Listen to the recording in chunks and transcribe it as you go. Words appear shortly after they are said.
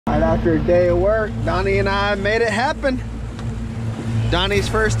After a day of work, Donnie and I made it happen. Donnie's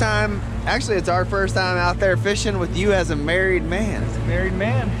first time, actually it's our first time out there fishing with you as a married man. As a married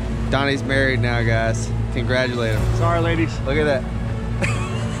man. Donnie's married now, guys. Congratulate him. Sorry, ladies. Look at that.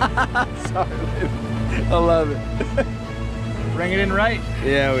 Sorry, ladies. I love it. Bring it in right.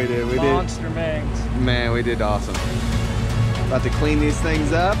 Yeah, we did. We Monster mangs. Man, we did awesome. About to clean these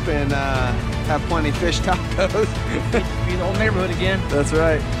things up and have plenty of fish tacos. Be the old neighborhood again. That's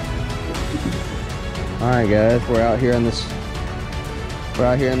right. All right, guys, we're out here on this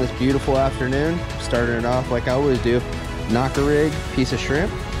beautiful afternoon. Starting it off like I always do. Knocker rig, piece of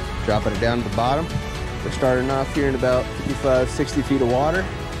shrimp, dropping it down to the bottom. We're starting off here in about 55, 60 feet of water.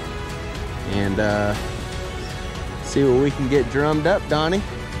 And see what we can get drummed up, Donnie.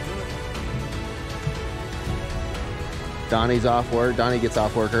 Donnie's off work. Donnie gets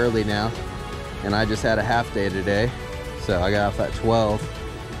off work early now. And I just had a half day today. So I got off at 12.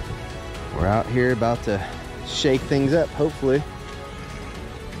 We're out here about to shake things up, hopefully.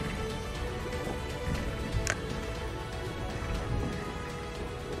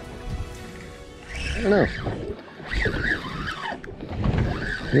 I don't know.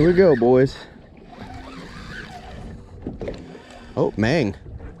 Here we go, boys. Oh, mang.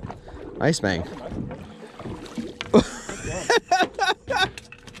 Nice mang.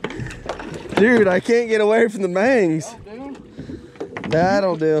 Dude, I can't get away from the mangs.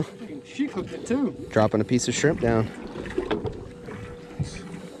 That'll do. She cooked it too. Dropping a piece of shrimp down.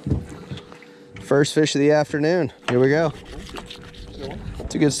 First fish of the afternoon. Here we go.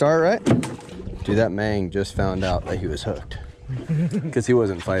 It's a good start, right? Dude, that mang just found out that he was hooked. Because he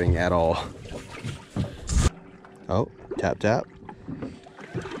wasn't fighting at all. Oh, tap, tap.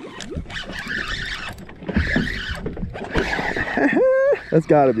 That's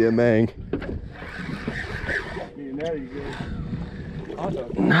gotta be a mang.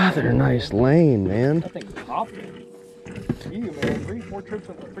 Another nice lane, man. That thing popped it. You, man, three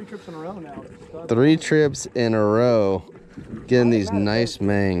trips in a row now. 3 trips in a row. Getting these nice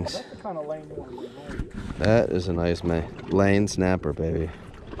mangs. That's the kind of lane you want to get. That is a nice lane snapper, baby.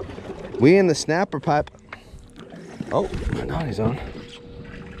 We in the snapper pipe. Oh, no, he's on.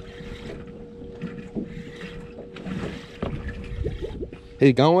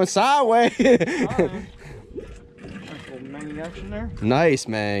 He's going sideways. Action there. Nice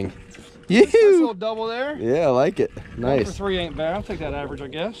mang. Nice little double there. Yeah, I like it. Nice. 1 for 3 ain't bad. I'll take that average, I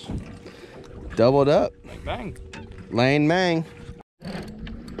guess. Doubled up. Bang. Lane mang.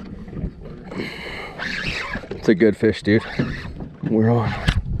 It's a good fish, dude. We're on.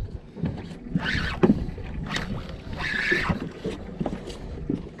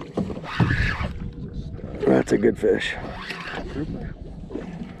 That's a good fish.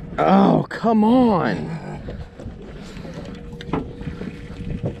 Oh, come on.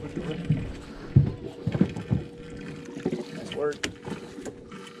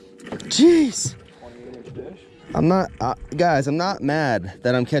 Jeez. I'm not, guys, I'm not mad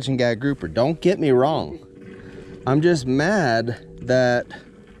that I'm catching gag grouper. Don't get me wrong. I'm just mad that,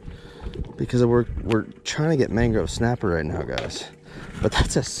 because we're trying to get mangrove snapper right now, guys. But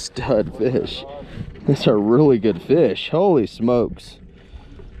that's a stud fish. That's a really good fish. Holy smokes.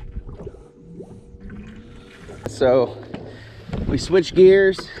 So, we switched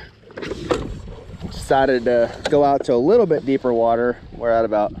gears. Decided to go out to a little bit deeper water. We're at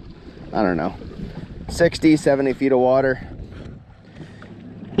about, I don't know, 60, 70 feet of water.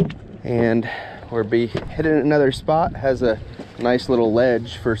 And we'll be hitting another spot. Has a nice little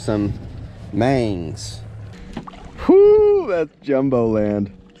ledge for some mangs. Whoo, that's jumbo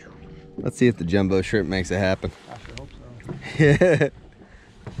land. Let's see if the jumbo shrimp makes it happen. I sure hope so. Yeah.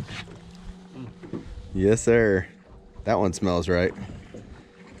 Yes, sir. That one smells right.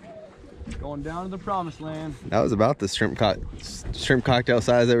 Going down to the promised land. That was about the shrimp cocktail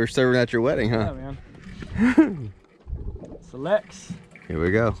size they were serving at your wedding, huh? Yeah, man. Selects. Here we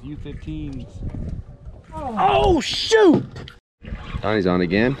go. U15s. Oh, shoot! Donnie's on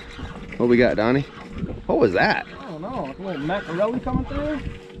again. What we got, Donnie? What was that? I don't know. A little macaroni coming through.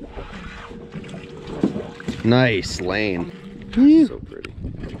 Nice lane. So pretty.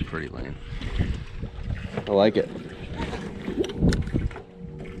 Pretty lane. I like it.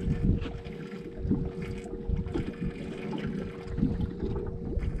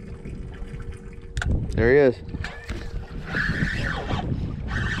 There he is.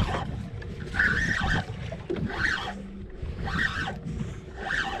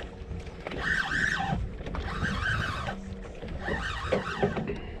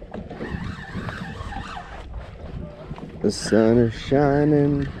 The sun is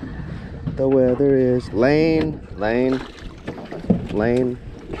shining, the weather is lane.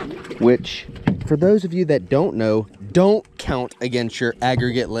 which for those of you that don't know, don't count against your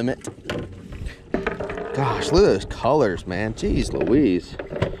aggregate limit. Gosh, look at those colors, man. Jeez Louise.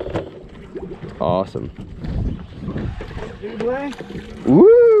 Awesome.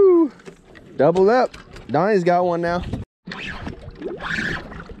 Woo! Doubled up. Donnie's got one now.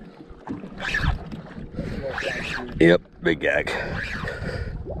 Yep, big gag.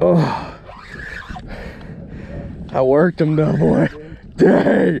 Oh, I worked him though, boy.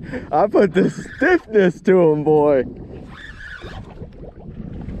 Dang, I put the stiffness to him, boy.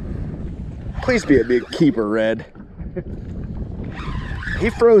 Please be a big keeper red. He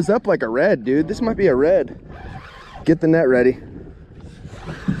froze up like a red, dude. This might be a red. Get the net ready.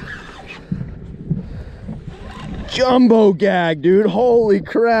 Jumbo gag, dude. Holy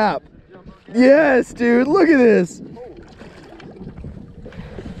crap. Yes, dude. Look at this.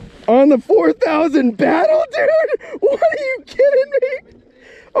 On the 4,000 battle, dude? What, are you kidding me?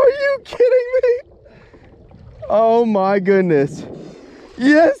 Are you kidding me? Oh my goodness.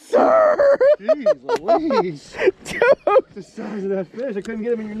 Yes, sir. Jeez Louise. Dude. The size of that fish. I couldn't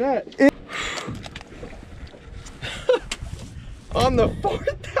get him in your net. On the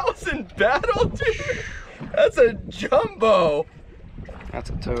 4,000 battle, dude? That's a jumbo. That's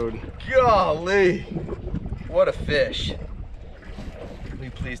a toad. Golly. What a fish. Will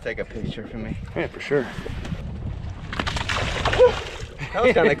you please take a picture for me? Yeah, for sure. That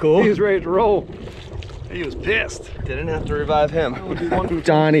was kind of cool. He was ready to roll. He was pissed. Didn't have to revive him.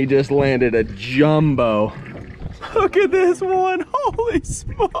 Donnie just landed a jumbo. Look at this one. Holy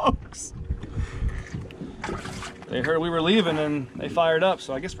smokes. They heard we were leaving and they fired up,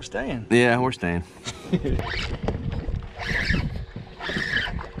 so I guess we're staying. Yeah, we're staying.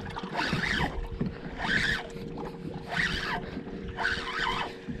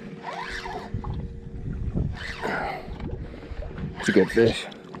 It's a good fish.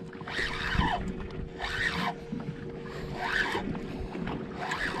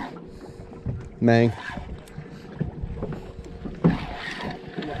 Mang.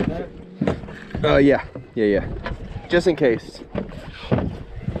 Oh yeah. Just in case.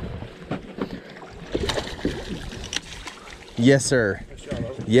 Yes, sir.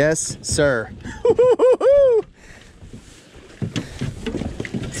 Yes, sir.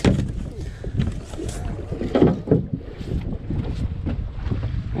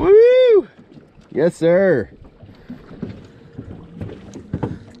 Woo! Yes, sir.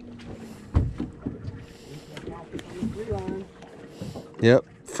 Yep,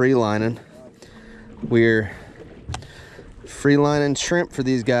 free lining. We're free lining shrimp for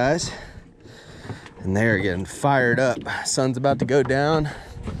these guys, and they're getting fired up. Sun's about to go down.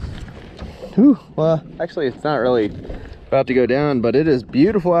 Whew, well, actually, it's not really about to go down, but it is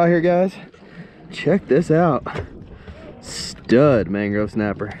beautiful out here, guys. Check this out. Stud mangrove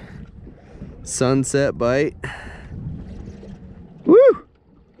snapper. Sunset bite. Woo!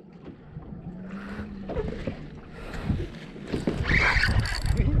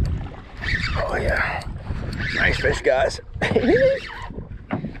 Oh yeah. Nice fish, guys. Yeah,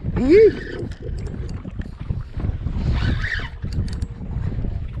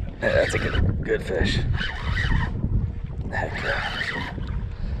 that's a good fish. Heck yeah.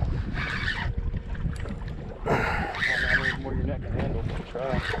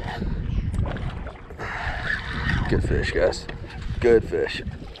 Good fish, guys. Good fish.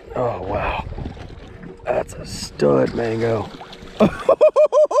 Oh wow. That's a stud mango.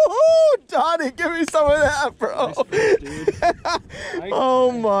 Donnie, give me some of that, bro. Nice fish, dude.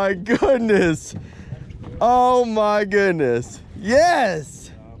 Oh my goodness. Oh my goodness.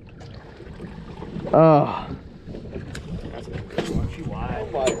 Yes. Oh. Oh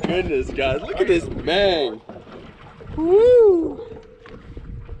my goodness, guys. Look at this mang. Woo.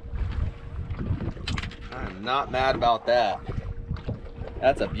 I'm not mad about that.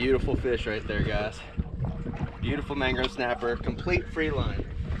 That's a beautiful fish right there, guys. Beautiful mangrove snapper, complete free line.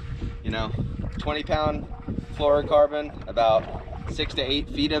 You know, 20-pound fluorocarbon, about 6 to 8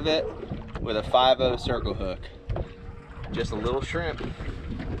 feet of it, with a 5/0 circle hook. Just a little shrimp.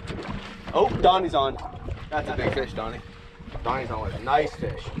 Oh, Donnie's on. That's a big fish, Donnie. Donnie's on with a nice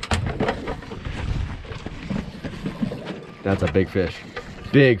fish. That's a big fish.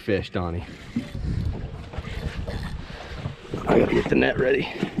 Big fish, Donnie. I gotta get the net ready.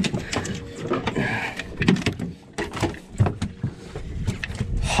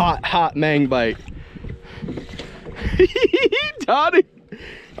 Hot mang bite. Donnie,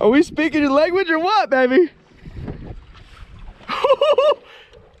 are we speaking your language or what, baby?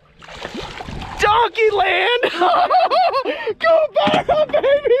 Donkey land! Go back up,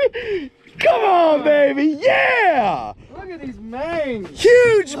 baby! Come on, baby! Yeah! Look at these mangs.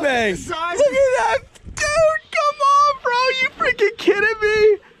 Huge mangs. Look at that. Dude, come on, bro. You freaking kidding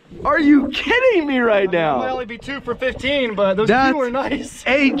me? Are you kidding me right now? It might only be 2 for 15, but those 2 are nice.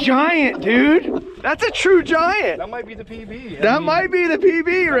 A giant, dude. That's a true giant. That might be the PB. That might be the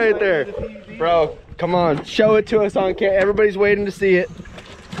PB right there. Bro, come on. Show it to us on camera. Everybody's waiting to see it.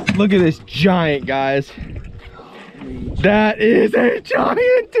 Look at this giant, guys. That is a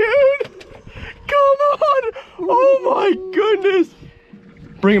giant, dude. Come on. Oh my goodness.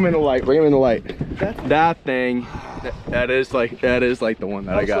 Bring him in the light. Bring him in the light. That thing. That is like the one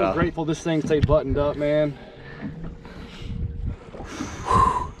that I got. I'm so grateful this thing stayed buttoned up, man.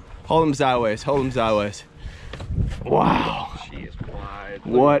 Hold him sideways. Hold him sideways. Wow. She is wide.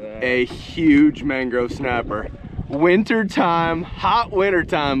 What a huge mangrove snapper. Winter time, hot winter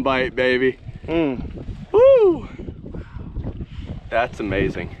time bite, baby. Woo. That's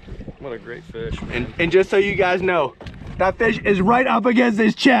amazing. What a great fish, man. And just so you guys know, that fish is right up against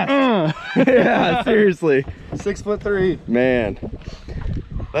his chest. Yeah, seriously. 6'3". Man.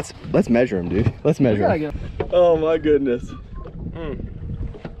 Let's measure him, dude. Let's measure him. Oh my goodness. Can't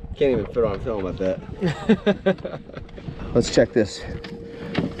even fit on film about that. Let's check this.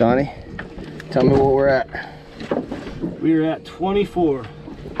 Donnie, tell me what we're at. We're at 24.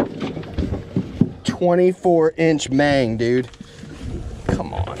 24-inch mang, dude.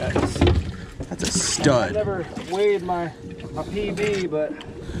 Come on. That's a stud. I never weighed my PB, but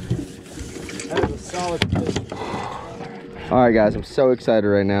that is a solid fish. All right, guys, I'm so excited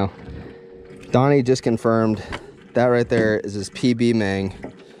right now. Donnie just confirmed that right there is his PB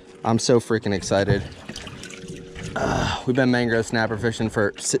mang. I'm so freaking excited. We've been mangrove snapper fishing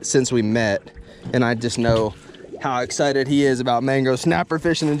since we met, and I just know how excited he is about mangrove snapper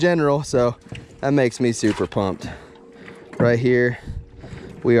fishing in general, so that makes me super pumped. Right here,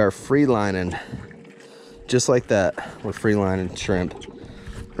 we are free lining, just like that. We're free lining shrimp.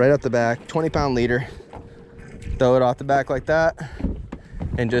 Right up the back, 20-pound leader. Throw it off the back like that,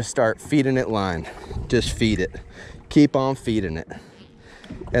 and just start feeding it line. Just feed it. Keep on feeding it.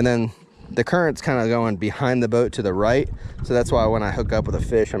 And then the current's kind of going behind the boat to the right, so that's why when I hook up with a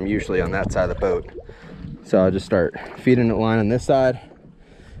fish, I'm usually on that side of the boat. So I'll just start feeding it line on this side.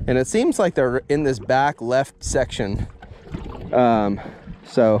 And it seems like they're in this back left section.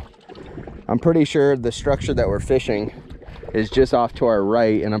 So I'm pretty sure the structure that we're fishing is just off to our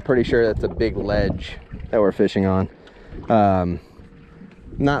right, and I'm pretty sure that's a big ledge that we're fishing on.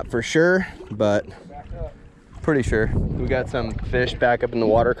 Not for sure, but pretty sure. We got some fish back up in the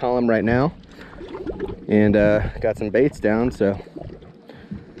water column right now, and got some baits down, so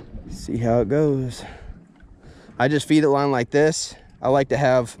see how it goes. I just feed it line like this. I like to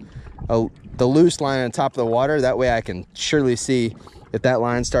have the loose line on top of the water. That way I can surely see if that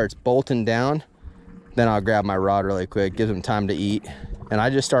line starts bolting down, then I'll grab my rod really quick, gives them time to eat, and I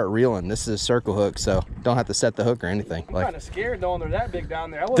just start reeling. This is a circle hook, so don't have to set the hook or anything. I'm kind of scared knowing they're that big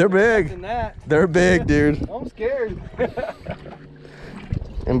down there. They're big. They're big, dude. I'm scared.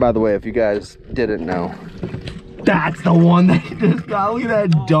 And by the way, if you guys didn't know, that's the one that he just got. Look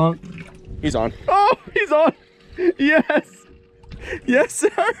at that dunk. He's on. Oh, he's on. Yes. Yes, sir.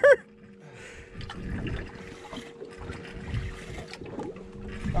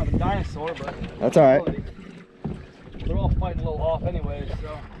 Not a dinosaur, but that's all right. They're all fighting a little off anyways,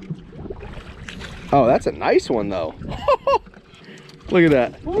 so. Oh, that's a nice one though. Look at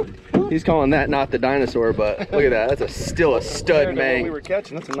that. He's calling that not the dinosaur, but look at that. That's still a stud mang. We were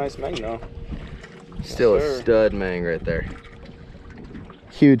catching. That's a nice mang though. Still a stud mang right there.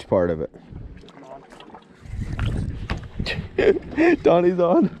 Huge part of it. Donnie's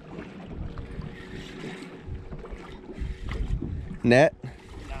on. Net?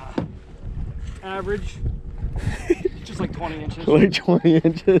 Nah. Average. Just like 20 inches. Like 20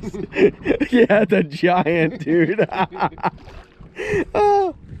 inches. Yeah, the giant, dude.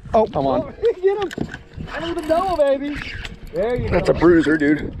 Oh, come on. Get him. I don't even know, baby. There you go. That's a bruiser,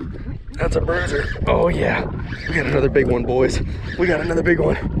 dude. That's a bruiser. Oh, yeah. We got another big one, boys. We got another big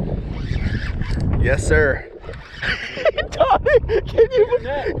one. Yes, sir. Tommy,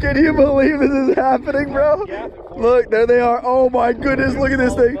 can you believe this is happening, bro? Look, there they are. Oh my goodness, look at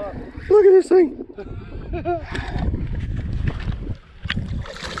this thing. Look at this thing.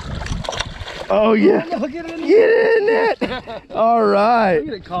 Oh yeah. Get in it. All right. Look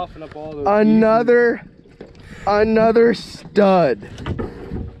at it coughing up all those another stud.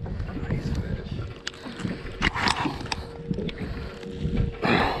 I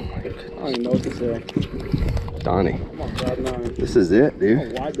don't even know what to say. Donnie, I'm on cloud nine. this is it,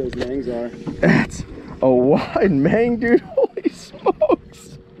 dude. How wide those mangs are. That's a wide mang, dude. Holy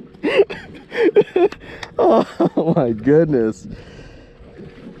smokes. Oh my goodness.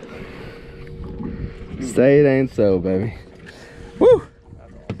 Say it ain't so, baby. Woo!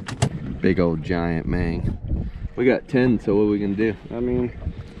 Big old giant mang. We got 10, so what are we gonna do? I mean,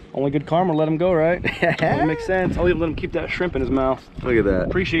 only good karma, let him go, right? That makes sense. I'll even let him keep that shrimp in his mouth. Look at that.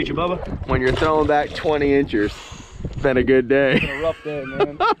 Appreciate you, Bubba. When you're throwing back 20 inches, it's been a good day. It's been a rough day,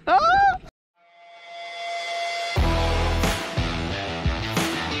 man.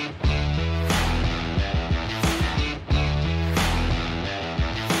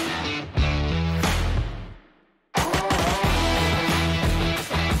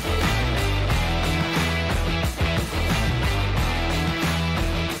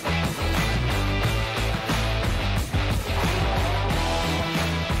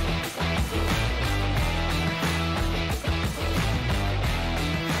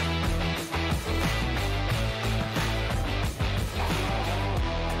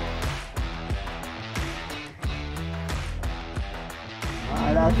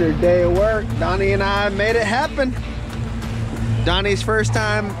 After a day of work, Donnie and I made it happen. Donnie's first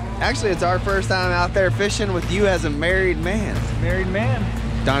time, actually it's our first time out there fishing with you as a married man. Married man.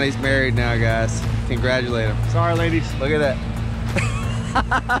 Donnie's married now, guys. Congratulate him. Sorry, ladies. Look at that.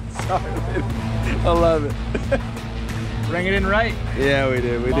 Sorry, ladies. I love it. Bring it in right. Yeah, we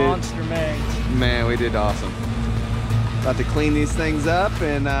did. We Monster mangs. did. Man, we did awesome. About to clean these things up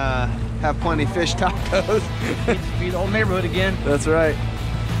and have plenty of fish tacos. Feed the whole neighborhood again. That's right.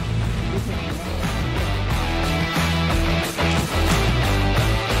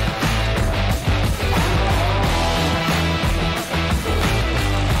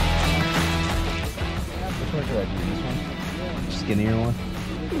 Skinnier one?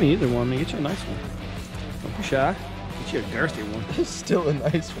 Give me either one, man. Get you a nice one. Don't be shy. Get you a girthy one. It's still a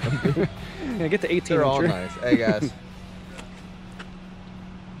nice one, dude. Yeah, get the 18 They're all incher. nice. Hey, guys.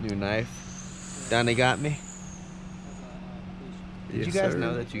 New knife. Donnie got me. Did you guys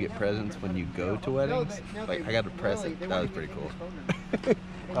know that you get presents when you go to weddings? Like, I got a present. That was pretty cool.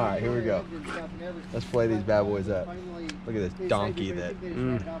 All right, here we go. Let's play these bad boys up. Look at this donkey that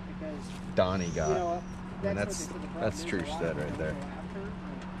Donnie got. And that's true stud right there.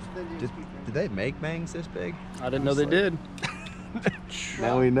 Did they make mangs this big? I didn't know they did.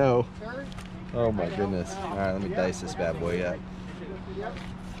 Now we know. Oh my goodness. All right, let me dice this bad boy up.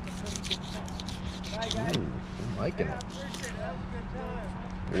 Ooh, I'm liking it.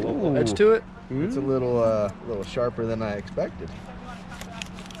 Ooh. Edge to it. It's a little sharper than I expected.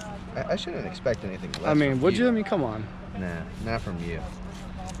 I shouldn't expect anything less. I mean, from would you? I mean, come on. Nah, not from you.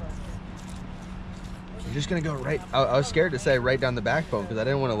 I'm just gonna go right. I was scared to say right down the backbone because I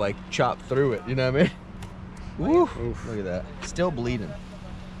didn't want to like chop through it. You know what I mean? Woo! Oof. Look at that. Still bleeding.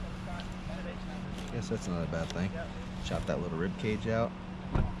 Guess that's not a bad thing. Chop that little rib cage out.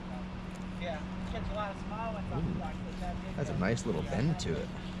 Ooh, that's a nice little bend to it.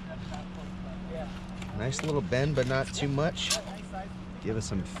 Nice little bend, but not too much. Give us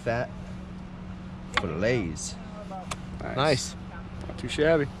some fat fillets. Nice. Not too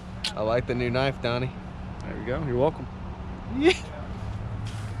shabby. I like the new knife, Donnie. There you go. You're welcome. Yeah.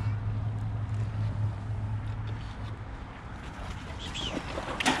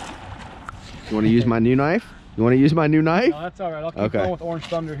 You want to use my new knife? You want to use my new knife? No, that's all right. I'll keep going with Orange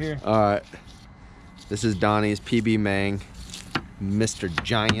Thunder here. All right. This is Donnie's PB Mang, Mr.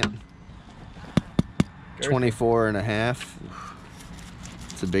 Giant. 24 and a half.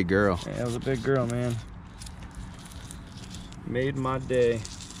 It's a big girl. Yeah, it was a big girl, man. Made my day.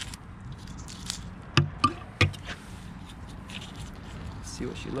 Let's see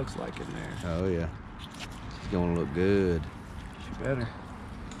what she looks like in there. Oh yeah. She's gonna look good. She better.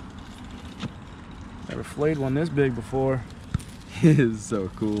 Never flayed one this big before. It is so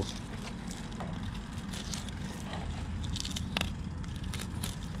cool.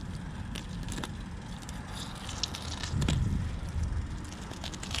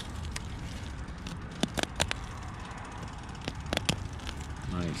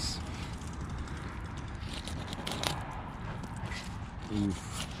 Nice.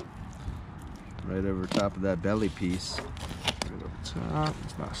 Oof. Right over top of that belly piece. Right over top.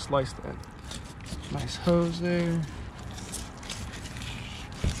 Let's not slice that. Nice hose there.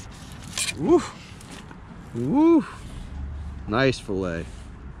 Woo! Woo! Nice fillet.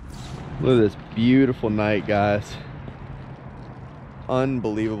 Look at this beautiful night, guys.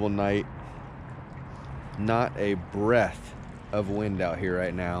 Unbelievable night. Not a breath of wind out here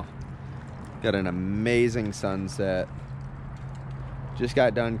right now. Got an amazing sunset. Just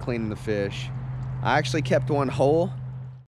got done cleaning the fish. I actually kept one whole